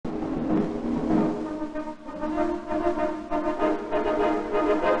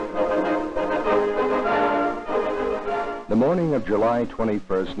morning of July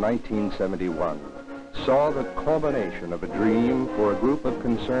 21st, 1971, saw the culmination of a dream for a group of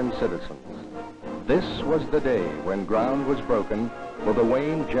concerned citizens. This was the day when ground was broken for the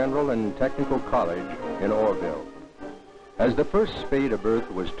Wayne General and Technical College in Orville. As the first spade of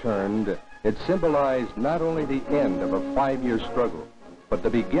earth was turned, it symbolized not only the end of a 5-year struggle, but the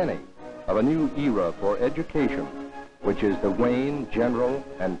beginning of a new era for education, which is the Wayne General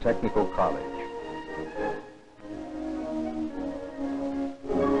and Technical College.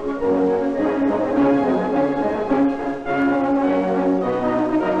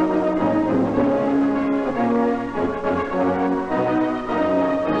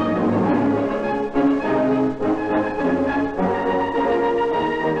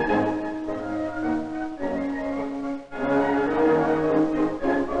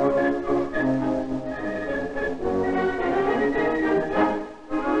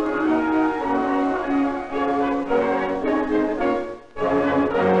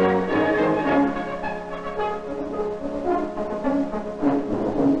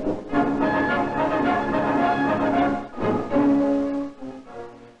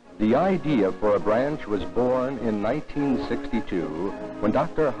 The idea for a branch was born in 1962 when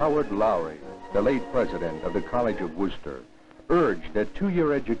Dr. Howard Lowry, the late president of the College of Worcester, urged that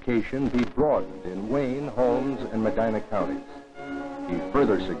 2-year education be broadened in Wayne, Holmes, and Medina counties. He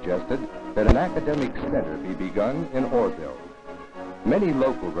further suggested that an academic center be begun in Orville. Many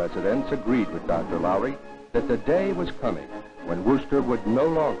local residents agreed with Dr. Lowry that the day was coming when Worcester would no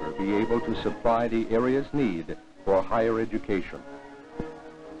longer be able to supply the area's need for higher education.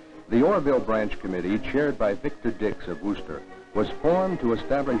 The Orville Branch Committee, chaired by Victor Dix of Worcester, was formed to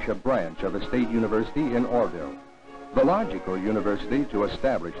establish a branch of a state university in Orville. The logical university to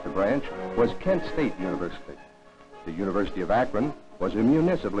establish the branch was Kent State University. The University of Akron was a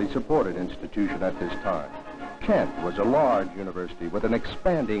municipally supported institution at this time. Kent was a large university with an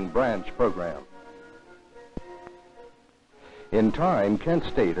expanding branch program. In time, Kent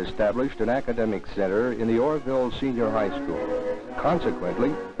State established an academic center in the Orville Senior High School.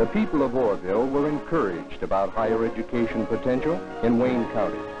 Consequently, the people of Orville were encouraged about higher education potential in Wayne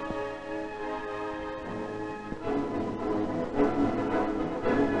County.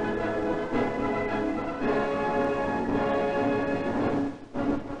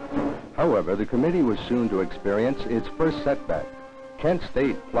 However, the committee was soon to experience its first setback. Kent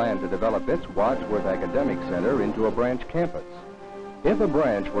State planned to develop its Wadsworth Academic Center into a branch campus. If a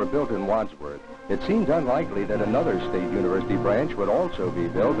branch were built in Wadsworth, it seemed unlikely that another state university branch would also be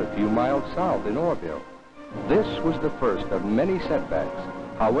built a few miles south in Orville. This was the first of many setbacks.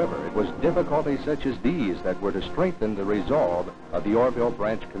 However, it was difficulties such as these that were to strengthen the resolve of the Orville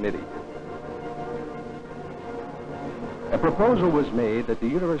Branch Committee. A proposal was made that the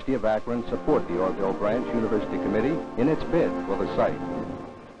University of Akron support the Orville Branch University Committee in its bid for the site.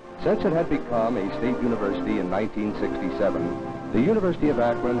 Since it had become a state university in 1967, the University of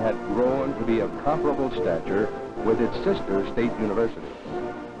Akron had grown to be of comparable stature with its sister state university.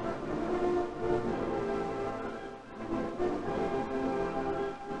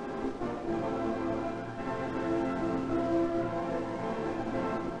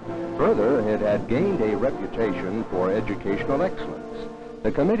 Further, it had gained a reputation for educational excellence.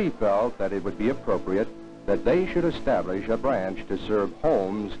 The committee felt that it would be appropriate that they should establish a branch to serve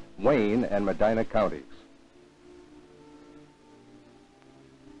Holmes, Wayne, and Medina counties.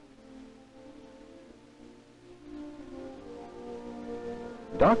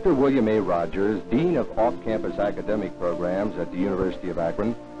 Dr. William A. Rogers, Dean of Off-Campus Academic Programs at the University of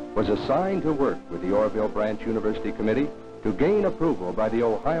Akron, was assigned to work with the Orville Branch University Committee to gain approval by the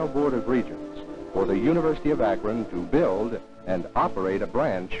Ohio Board of Regents for the University of Akron to build and operate a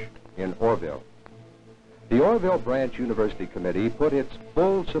branch in Orville. The Orville Branch University Committee put its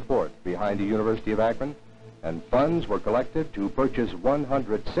full support behind the University of Akron, and funds were collected to purchase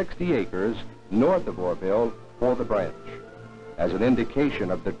 160 acres north of Orville for the branch. As an indication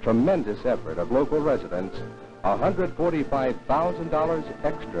of the tremendous effort of local residents, $145,000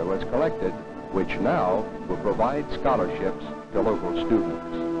 extra was collected, which now will provide scholarships to local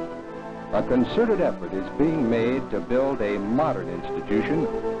students. A concerted effort is being made to build a modern institution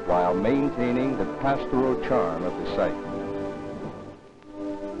while maintaining the pastoral charm of the site.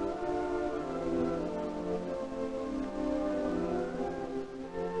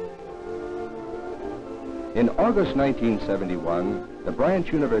 In August 1971, the Branch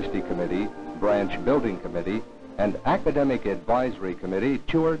University Committee, Branch Building Committee, and Academic Advisory Committee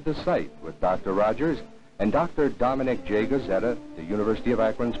toured the site with Dr. Rogers and Dr. Dominic J. Gazzetta, the University of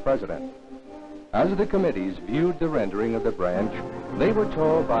Akron's president. As the committees viewed the rendering of the branch, they were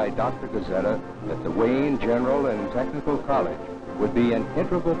told by Dr. Gazetta that the Wayne General and Technical College would be an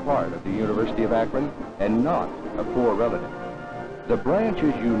integral part of the University of Akron and not a poor relative. The branch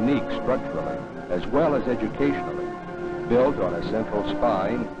is unique structurally as well as educationally. Built on a central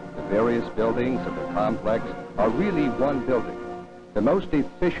spine, the various buildings of the complex are really one building. The most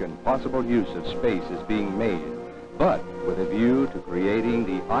efficient possible use of space is being made, but with a view to creating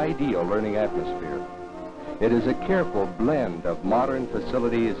the ideal learning atmosphere. It is a careful blend of modern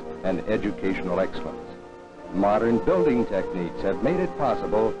facilities and educational excellence. Modern building techniques have made it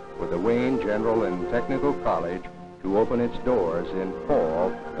possible for the Wayne General and Technical College to open its doors in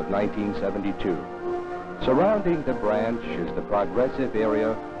fall of 1972. Surrounding the branch is the progressive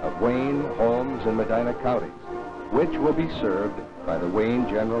area of Wayne, Holmes, and Medina counties, which will be served by the Wayne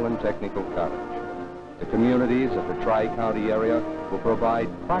General and Technical College. The communities of the Tri-County area will provide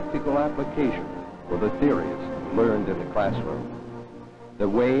practical application for the theories learned in the classroom. The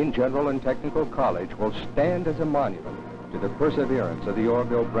Wayne General and Technical College will stand as a monument to the perseverance of the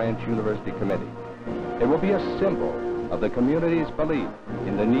Orville Branch University Committee. It will be a symbol of the community's belief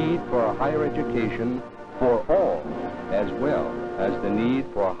in the need for a higher education for all, as well as the need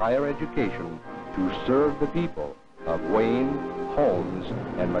for higher education to serve the people of Wayne, Holmes,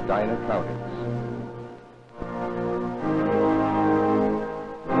 and Medina counties.